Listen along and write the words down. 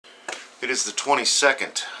It is the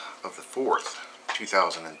 22nd of the 4th,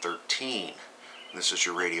 2013. This is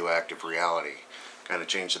your Radioactive Reality. Kind of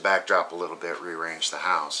change the backdrop a little bit, rearrange the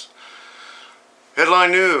house.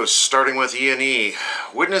 Headline news, starting with E&E.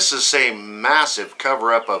 Witnesses say massive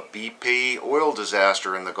cover-up of BP oil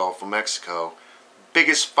disaster in the Gulf of Mexico.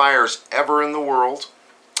 Biggest fires ever in the world.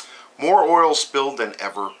 More oil spilled than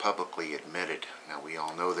ever publicly admitted. Now, we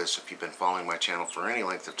all know this if you've been following my channel for any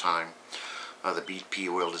length of time. The BP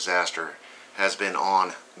oil disaster has been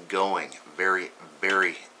ongoing. Very,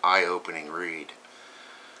 very eye-opening read.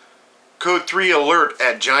 Code 3 alert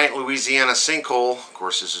at giant Louisiana sinkhole. Of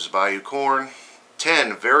course, this is Bayou Corn.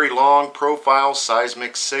 10 very long profile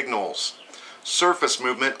seismic signals. Surface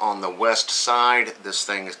movement on the west side. This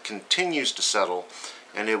thing continues to settle,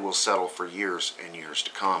 and it will settle for years and years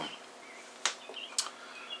to come.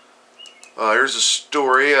 Here's a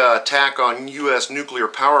story. Attack on U.S. nuclear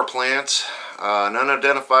power plant. An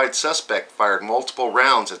unidentified suspect fired multiple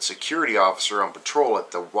rounds at security officer on patrol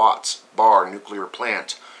at the Watts Bar nuclear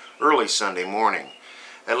plant early Sunday morning.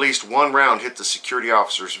 At least one round hit the security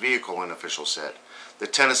officer's vehicle, an official said. The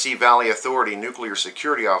Tennessee Valley Authority nuclear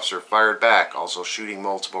security officer fired back, also shooting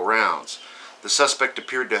multiple rounds. The suspect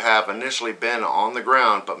appeared to have initially been on the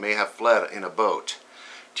ground but may have fled in a boat.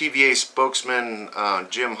 TVA spokesman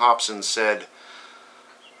Jim Hobson said,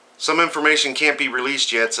 "Some information can't be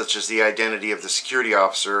released yet, such as the identity of the security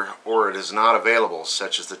officer, or it is not available,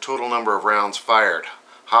 such as the total number of rounds fired."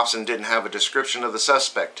 Hobson didn't have a description of the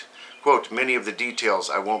suspect. Quote, "Many of the details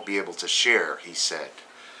I won't be able to share," he said.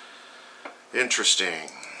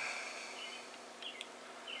 Interesting.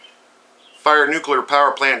 Fire nuclear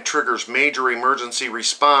power plant triggers major emergency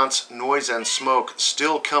response. Noise and smoke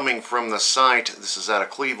still coming from the site. This is out of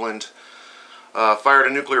Cleveland. Fire at a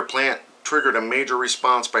nuclear plant triggered a major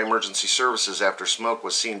response by emergency services after smoke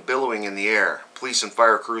was seen billowing in the air. Police and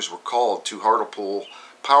fire crews were called to Hartlepool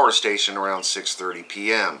Power Station around 6:30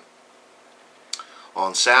 p.m.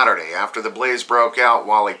 on Saturday after the blaze broke out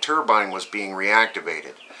while a turbine was being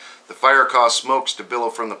reactivated. The fire caused smokes to billow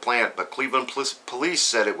from the plant, but Cleveland police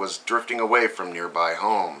said it was drifting away from nearby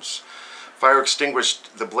homes. Fire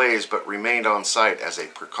extinguished the blaze but remained on site as a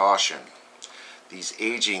precaution. These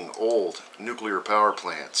aging, old nuclear power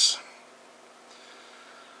plants.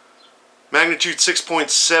 Magnitude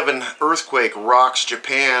 6.7 earthquake rocks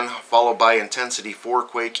Japan, followed by intensity 4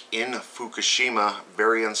 quake in Fukushima.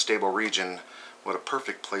 Very unstable region. What a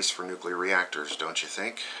perfect place for nuclear reactors, don't you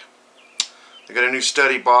think? They got a new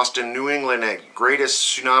study, Boston, New England at greatest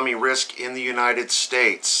tsunami risk in the United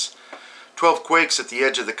States. 12 quakes at the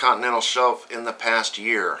edge of the continental shelf in the past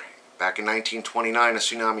year. Back in 1929, a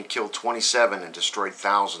tsunami killed 27 and destroyed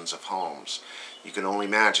thousands of homes. You can only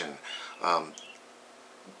imagine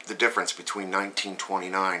the difference between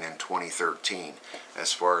 1929 and 2013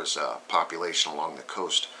 as far as population along the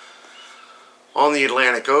coast on the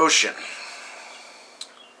Atlantic Ocean.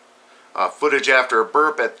 Footage after a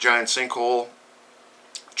burp at giant sinkhole.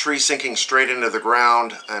 Tree sinking straight into the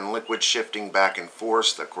ground and liquid shifting back and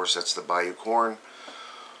forth. Of course, that's the Bayou Corn.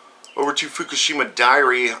 Over to Fukushima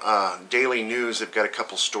Diary, Daily News. They've got a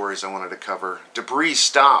couple stories I wanted to cover. Debris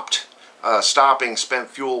stopping spent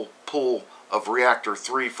fuel pool of Reactor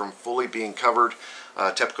 3 from fully being covered.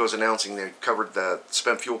 TEPCO's announcing they've covered the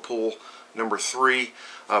spent fuel pool number 3,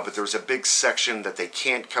 but there's a big section that they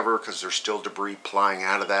can't cover because there's still debris flying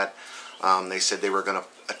out of that. They said they were going to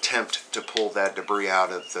attempt to pull that debris out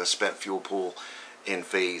of the spent fuel pool in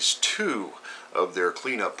phase 2 of their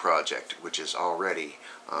cleanup project, which is already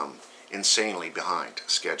insanely behind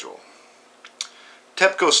schedule.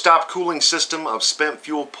 TEPCO stopped cooling system of spent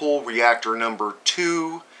fuel pool reactor number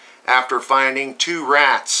 2 after finding 2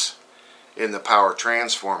 rats in the power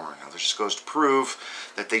transformer. Now, this just goes to prove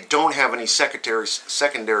that they don't have any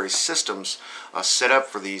secondary systems set up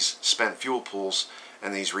for these spent fuel pools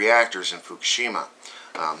and these reactors in Fukushima.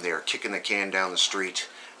 They are kicking the can down the street,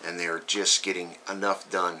 and they are just getting enough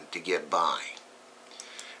done to get by.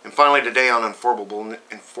 And finally today on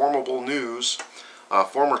Informable News,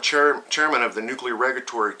 former chairman of the Nuclear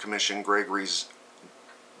Regulatory Commission, Gregory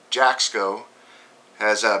Jaczko,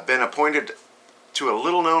 has been appointed to a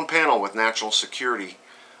little-known panel with National Security,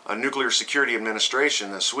 Nuclear Security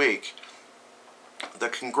Administration this week. The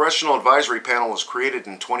Congressional Advisory Panel was created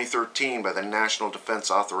in 2013 by the National Defense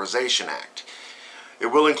Authorization Act. It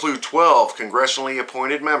will include 12 congressionally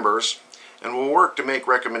appointed members and will work to make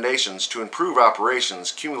recommendations to improve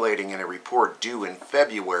operations, culminating in a report due in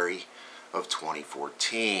February of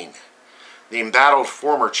 2014. The embattled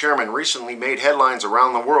former chairman recently made headlines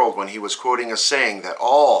around the world when he was quoting a saying that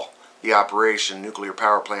all the operation nuclear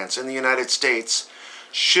power plants in the United States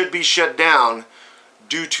should be shut down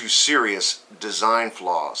due to serious design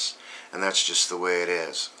flaws. And that's just the way it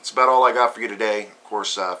is. That's about all I got for you today. Of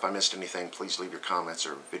course, if I missed anything, please leave your comments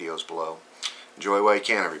or videos below. Enjoy while you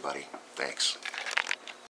can, everybody. Thanks.